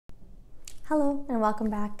Hello and welcome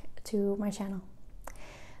back to my channel.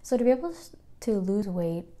 So to be able to lose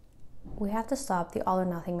weight, we have to stop the all or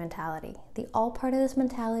nothing mentality. The all part of this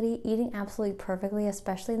mentality, eating absolutely perfectly,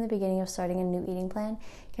 especially in the beginning of starting a new eating plan,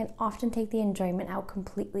 can often take the enjoyment out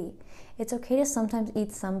completely. It's okay to sometimes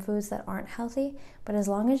eat some foods that aren't healthy, but as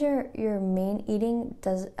long as your main eating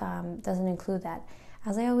doesn't include that.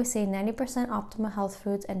 As I always say, 90% optimal health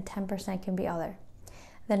foods and 10% can be other.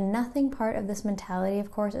 The nothing part of this mentality, of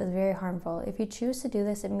course, is very harmful. If you choose to do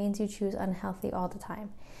this, it means you choose unhealthy all the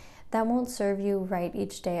time. That won't serve you right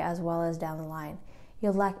each day as well as down the line.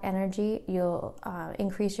 You'll lack energy, you'll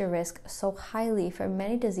increase your risk so highly for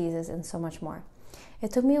many diseases and so much more.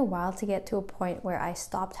 It took me a while to get to a point where I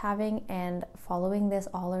stopped having and following this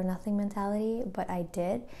all or nothing mentality, but I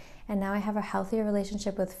did. And now I have a healthier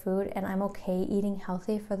relationship with food, and I'm okay eating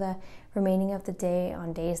healthy for the remaining of the day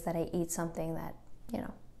on days that I eat something that,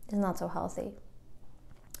 is not so healthy.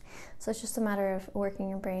 So it's just a matter of working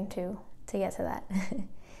your brain to get to that.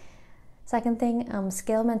 Second thing,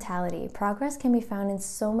 scale mentality. Progress can be found in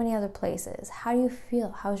so many other places. How do you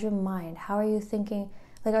feel? How's your mind? How are you thinking?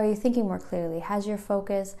 Are you thinking more clearly? Has your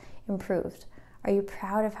focus improved? Are you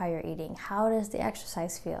proud of how you're eating? How does the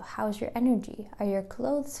exercise feel? How's your energy? Are your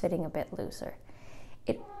clothes fitting a bit looser?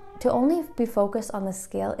 To only be focused on the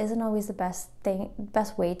scale isn't always the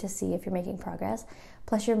best way to see if you're making progress.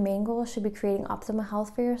 Plus, your main goal should be creating optimal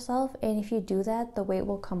health for yourself, and if you do that, the weight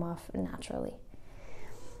will come off naturally.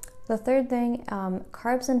 The third thing,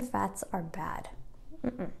 carbs and fats are bad.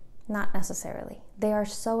 Not necessarily. They are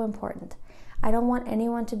so important. I don't want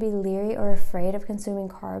anyone to be leery or afraid of consuming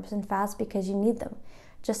carbs and fats because you need them,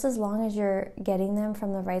 just as long as you're getting them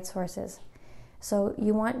from the right sources. So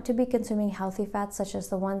you want to be consuming healthy fats such as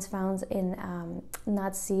the ones found in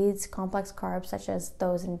nuts, seeds, complex carbs such as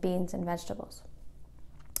those in beans and vegetables.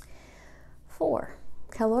 4,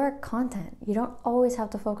 caloric content. You don't always have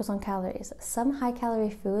to focus on calories. Some high-calorie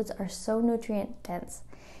foods are so nutrient-dense.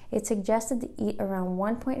 It's suggested to eat around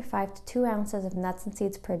 1.5 to 2 ounces of nuts and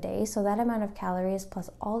seeds per day, so that amount of calories plus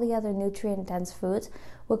all the other nutrient-dense foods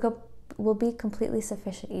will be completely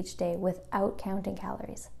sufficient each day without counting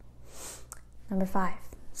calories. Number 5,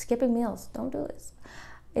 skipping meals. Don't do this.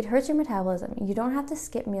 It hurts your metabolism. You don't have to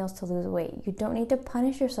skip meals to lose weight. You don't need to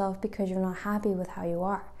punish yourself because you're not happy with how you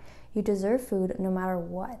are. You deserve food no matter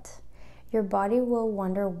what. Your body will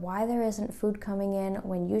wonder why there isn't food coming in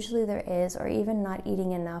when usually there is, or even not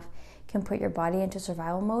eating enough can put your body into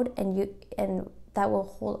survival mode, and that will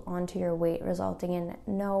hold on to your weight, resulting in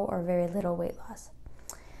no or very little weight loss.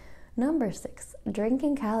 Number 6,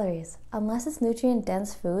 drinking calories. Unless it's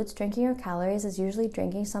nutrient-dense foods, drinking your calories is usually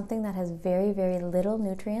drinking something that has very, very little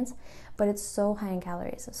nutrients, but it's so high in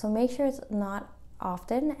calories. So make sure it's not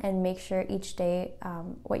often, and make sure each day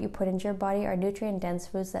what you put into your body are nutrient-dense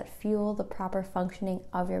foods that fuel the proper functioning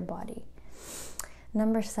of your body.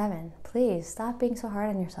 Number 7, please stop being so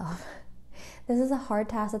hard on yourself. This is a hard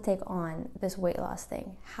task to take on, this weight loss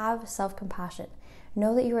thing. Have self-compassion.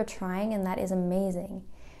 Know that you are trying, and that is amazing.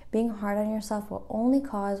 Being hard on yourself will only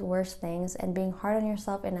cause worse things, and being hard on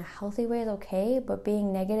yourself in a healthy way is okay, but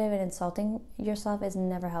being negative and insulting yourself is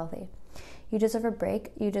never healthy. You deserve a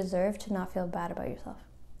break. You deserve to not feel bad about yourself.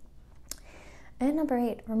 And number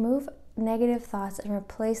 8, remove negative thoughts and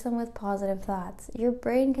replace them with positive thoughts. Your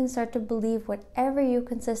brain can start to believe whatever you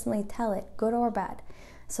consistently tell it, good or bad.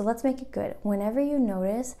 So let's make it good. Whenever you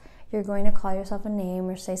notice you're going to call yourself a name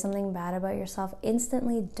or say something bad about yourself,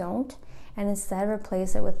 instantly don't, and instead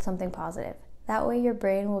replace it with something positive. That way your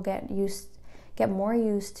brain will get more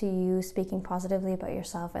used to you speaking positively about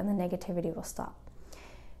yourself, and the negativity will stop.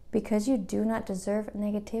 Because you do not deserve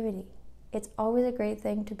negativity. It's always a great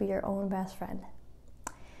thing to be your own best friend.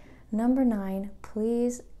 Number 9,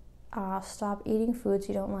 please stop eating foods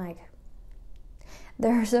you don't like.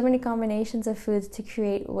 There are so many combinations of foods to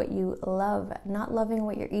create what you love. Not loving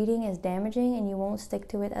what you're eating is damaging, and you won't stick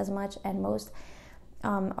to it as much, and most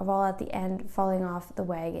of all at the end, falling off the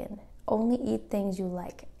wagon. Only eat things you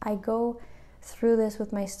like. I go through this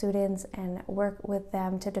with my students and work with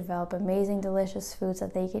them to develop amazing, delicious foods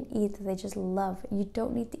that they can eat, that they just love. You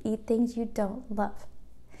don't need to eat things you don't love.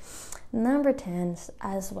 Number 10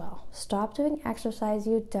 as well. Stop doing exercise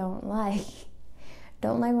you don't like.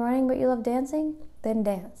 Don't like running but you love dancing? Then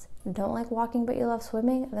dance. Don't like walking but you love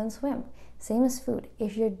swimming? Then swim. Same as food.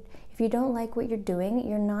 If you don't like what you're doing,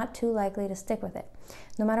 you're not too likely to stick with it.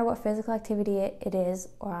 No matter what physical activity it is,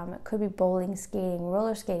 it could be bowling, skating,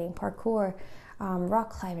 roller skating, parkour, rock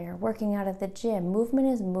climbing, or working out at the gym. Movement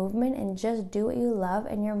is movement, and just do what you love,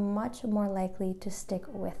 and you're much more likely to stick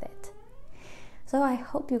with it. So I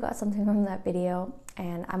hope you got something from that video.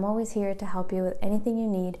 and I'm always here to help you with anything you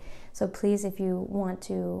need. So please, if you want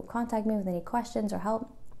to contact me with any questions or help,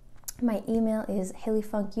 my email is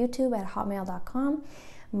haleyfunkyoutube@hotmail.com.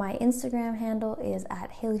 My Instagram handle is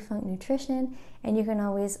 @haleyfunknutrition, and you can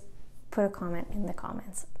always put a comment in the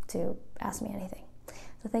comments to ask me anything.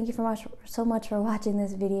 So thank you so much for watching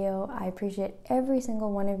this video. I appreciate every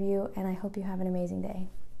single one of you, and I hope you have an amazing day.